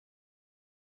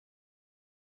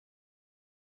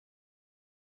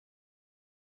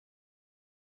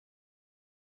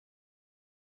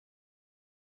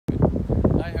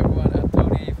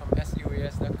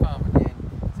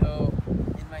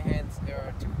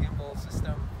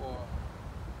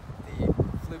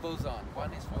FLIR Boson.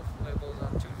 One is for FLIR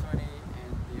Boson 220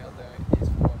 and the other is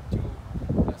for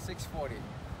 640.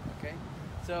 Okay,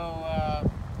 so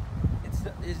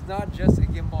it's not just a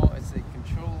gimbal, it's a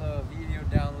controller, video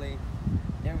downlink,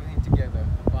 everything together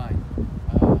combined.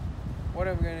 What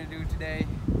I'm going to do today,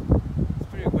 it's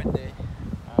pretty windy,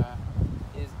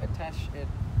 is attach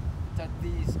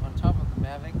these on top of the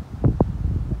Mavic,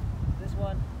 this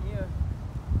one here,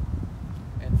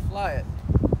 and fly it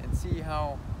and see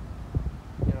how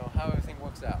how everything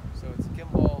works out. So it's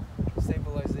gimbal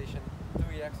stabilization,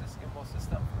 3-axis gimbal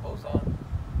system, Boson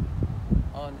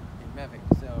on a Mavic.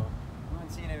 So we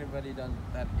haven't seen anybody done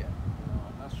that yet.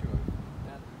 I'm not sure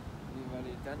that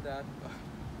anybody done that, but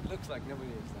it looks like nobody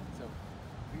has done. So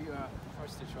we are the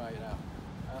first to try it out.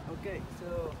 Okay,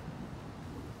 so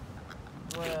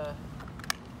I'm gonna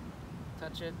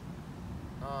touch it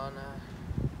on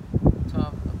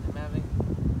top of the Mavic.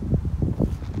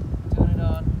 Turn it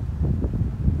on.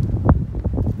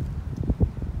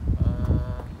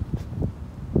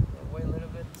 Wait a little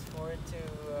bit for it to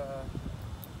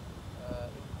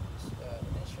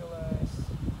initialize.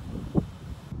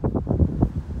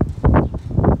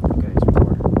 Okay, it's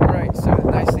recording. Alright, so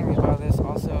the nice thing about this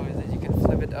also is that you can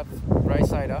flip it up, right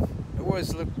side up. It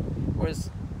was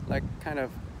like kind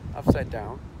of upside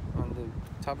down on the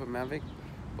top of Mavic,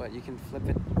 but you can flip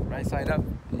it right side up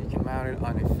and you can mount it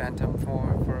on a Phantom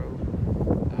 4 Pro,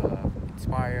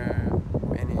 Inspire,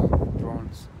 or any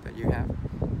drones that you have.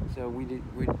 So we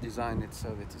designed it so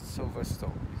that it's so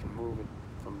versatile. You can move it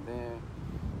from there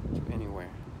to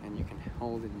anywhere, and you can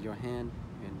hold it in your hand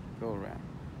and go around.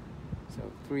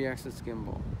 So 3-axis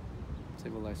gimbal,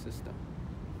 stabilized system.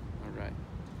 All right.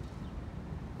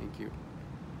 Thank you.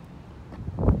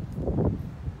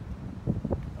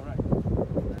 All right.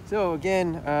 So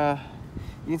again,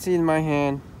 you can see in my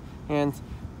hands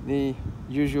the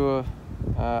usual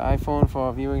iPhone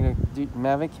for viewing the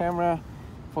Mavic camera,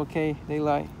 4K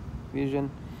daylight vision,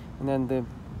 and then the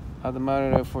other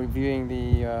monitor for viewing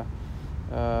the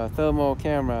thermal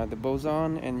camera, the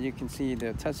Boson, and you can see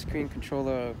the touchscreen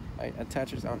controller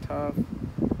attaches on top.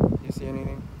 You see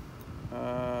anything?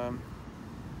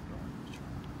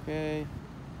 Okay,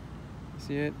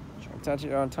 see it? Attach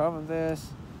it on top of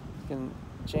this. You can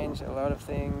change a lot of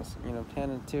things,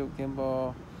 pan and tilt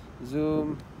gimbal,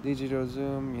 zoom, digital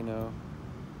zoom,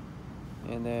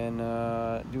 and then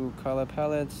do color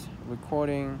palettes,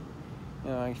 recording.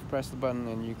 I press the button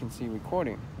and you can see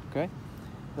recording. Okay,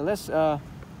 so let's fly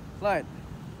it.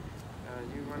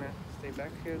 You want to stay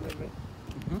back here a little bit?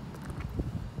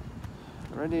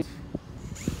 Ready?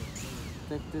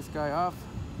 Take this guy off.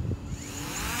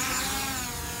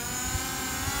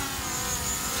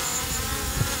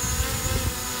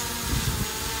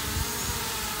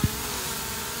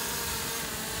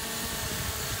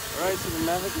 Alright, so the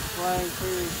Mavic is flying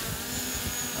pretty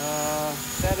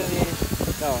steadily.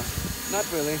 No, not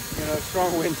really.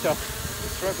 Strong wind, so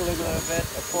struggling a little bit,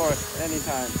 of course,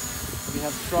 anytime we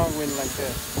have strong wind like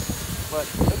this. But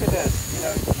look at this.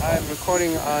 I'm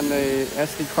recording on the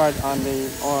SD card on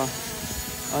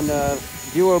the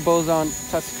viewer Boson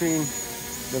touchscreen,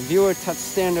 the viewer touch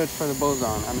standard for the Boson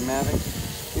on the Mavic.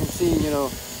 You can see,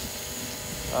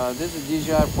 this is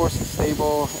DJI Force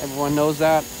Stable. Everyone knows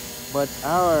that. But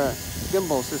our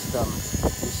gimbal system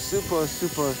is super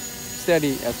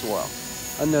steady as well.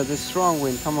 Under the strong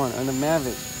wind, come on, on the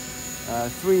Mavic,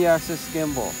 3-axis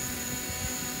gimbal.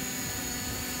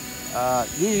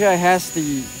 DJI has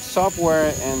the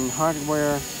software and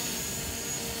hardware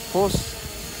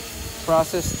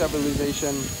post-process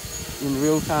stabilization in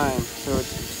real time, so it's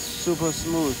super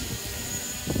smooth.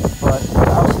 But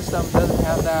our system doesn't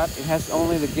have that. It has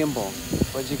only the gimbal,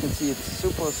 but you can see it's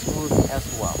super smooth as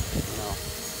well.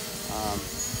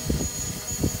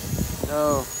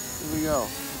 So here we go.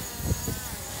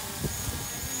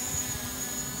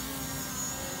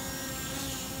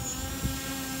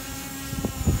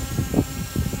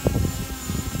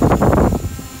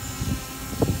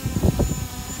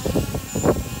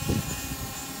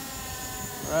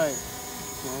 Right.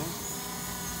 Okay.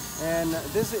 And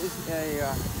this is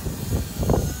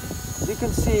you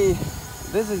can see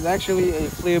this is actually a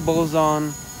FLIR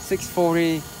Boson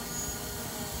 640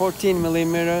 14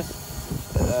 millimeter.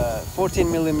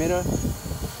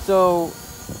 So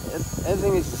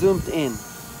everything is zoomed in,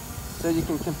 so you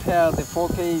can compare the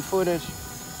 4K footage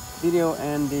video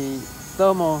and the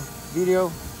thermal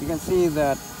video. You can see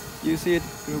that you see it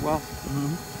pretty well.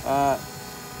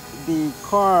 The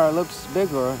car looks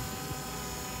bigger,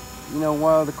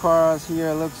 while the cars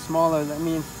here look smaller. That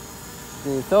means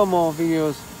the thermal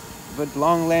videos with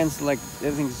long lens, like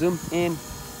everything zoomed in.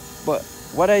 But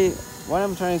what I what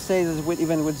I'm trying to say is,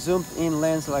 even with zoomed in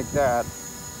lens like that,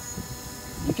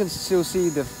 you can still see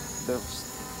the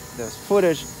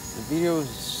footage. The video is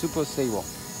super stable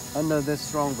under this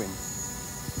strong wind.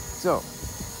 So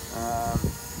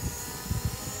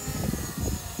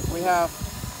we have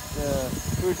the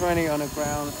 220 on the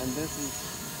ground, and this is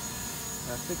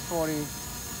 640.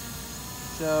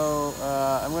 So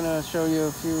I'm gonna show you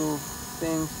a few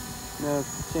things,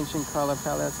 changing color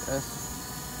palettes as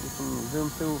you can zoom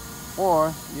through,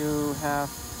 or you have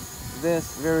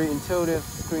this very intuitive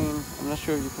screen. I'm not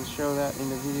sure if you can show that in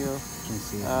the video. You can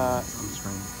see it on the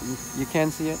screen. You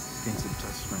can see it? You can see the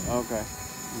touch screen. Okay.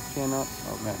 You cannot?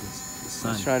 Okay. The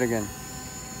sun. Let's try it again.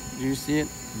 Do you see it?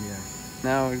 Yeah.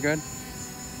 Now we're good?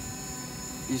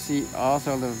 You see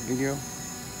also the video?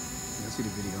 Yeah, I see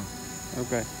the video.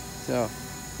 Okay. So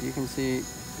you can see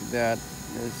that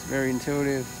it's very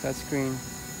intuitive touch screen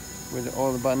with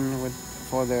all the buttons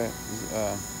for the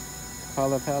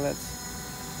color palettes.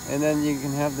 And then you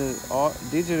can have the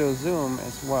digital zoom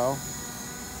as well.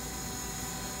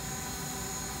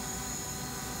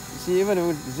 You see, even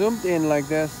with zoomed in like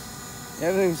this,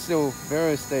 everything's still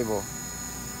very stable.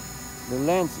 The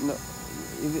lens,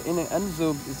 in an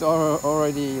unzoomed, it's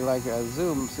already like a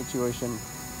zoom situation.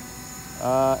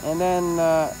 And then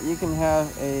you can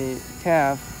have a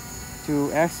tab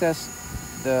to access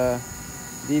the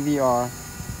DVR.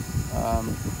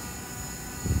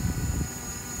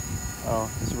 Oh,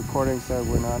 it's recording, so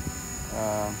we're not.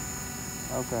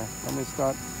 Okay, let me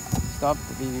stop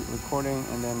the recording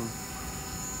and then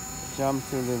jump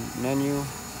to the menu,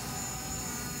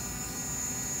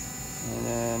 and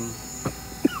then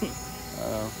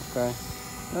okay,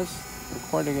 let's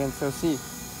record again. So see,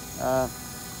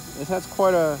 it has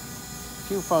quite a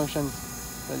few functions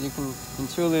that you can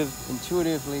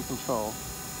intuitively control.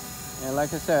 And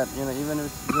like I said, even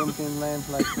with zoomed in lens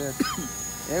like this,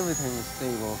 everything is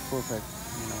stable, perfect,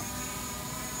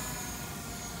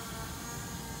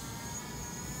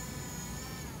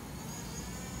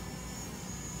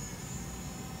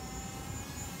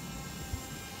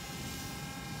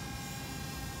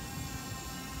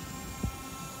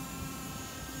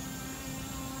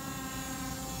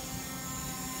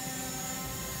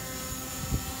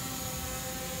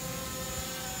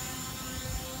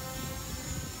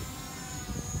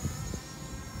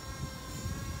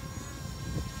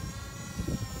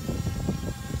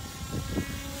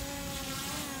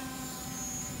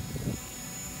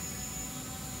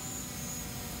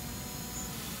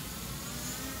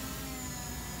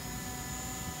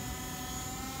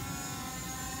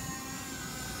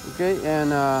 Okay,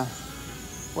 and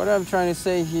what I'm trying to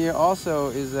say here also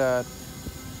is that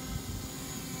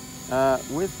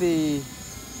with the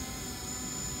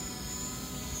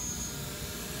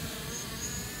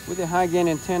high gain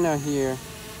antenna here,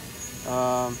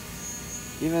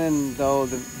 even though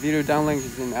the video downlink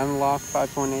is in analog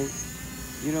 5.8,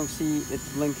 you don't see it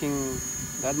blinking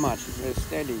that much. It's very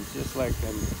steady. It's just like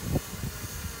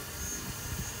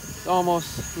it's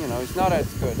almost, it's not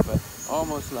as good, but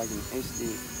almost like an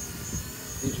HD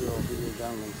digital video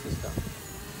downlink system.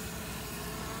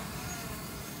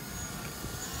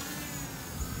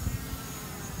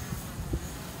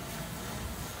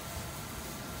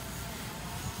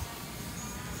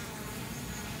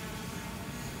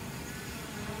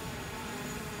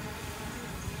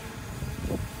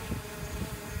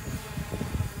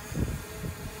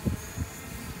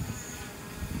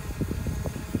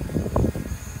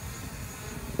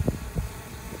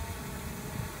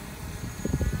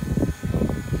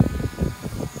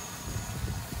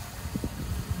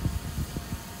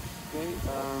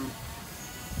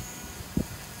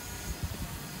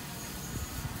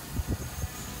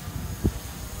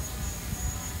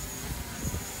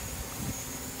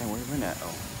 Hey, where we at?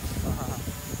 Oh.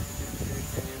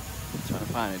 Trying to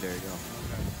find it. There you go.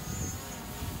 Okay.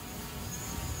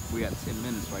 We got 10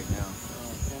 minutes right now.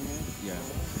 10 minutes? Yeah.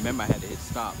 Remember, I had to hit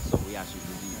stop, so we actually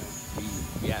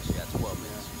we actually got 12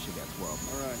 minutes. We should got 12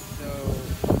 minutes. All right. So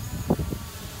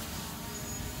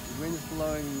the wind is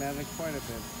blowing Mavic quite a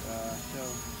bit. So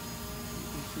you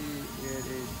can see it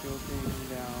is tilting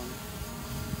down,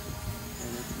 and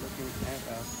it's looking at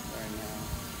us right now.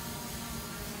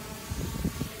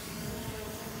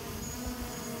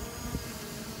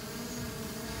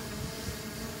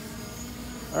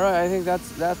 All right, I think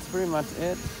that's pretty much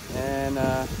it, and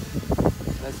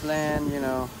let's land.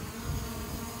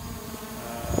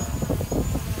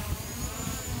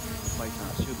 Flight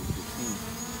time should be 15.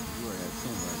 You are at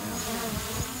 10 right now.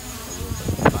 So we'll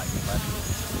take 5.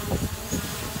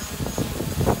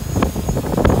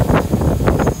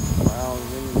 Wow, the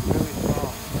wind is really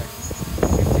strong, like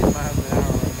 15 miles an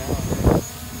hour right now.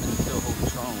 And it's still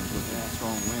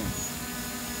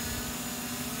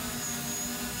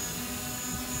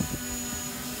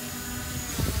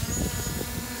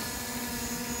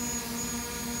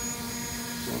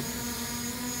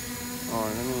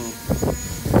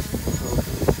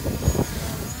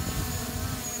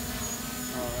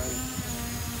Alright.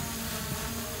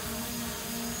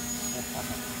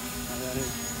 That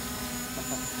is.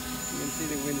 You can see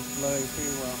the wind is blowing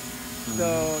pretty well. So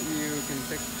you can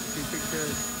see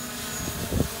pictures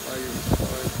while you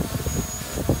record.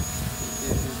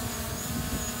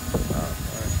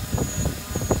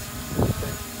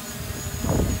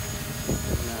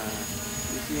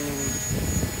 You see anything?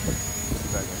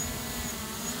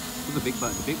 What's the big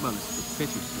button? The big button is for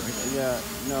pictures, right? Yeah,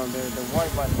 no, the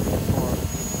white button is for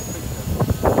pictures.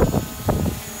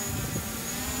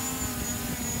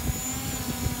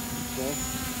 Okay.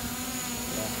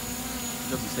 Yeah. It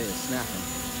doesn't say it's snapping.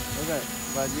 Okay,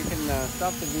 but you can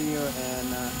stop the video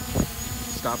and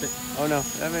Stop it. oh no,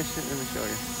 let me show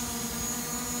you.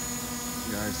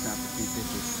 You already snapped a few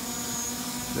pictures.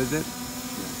 That's it?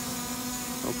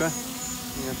 Yeah. Okay.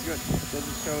 Yeah, that's good. Does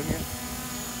it show here?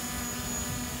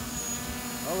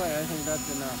 Okay, I think that's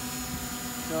enough.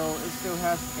 So it still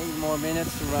has 8 more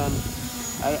minutes to run.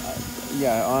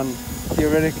 Yeah, on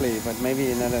theoretically, but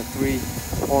maybe another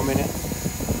 3-4 minutes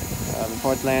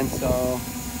before it lands. So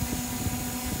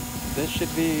this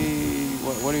should be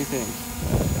what do you think?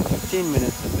 15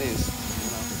 minutes at least. You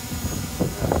know.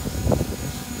 Yeah.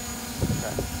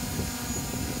 Okay.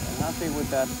 I'm happy with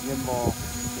that gimbal.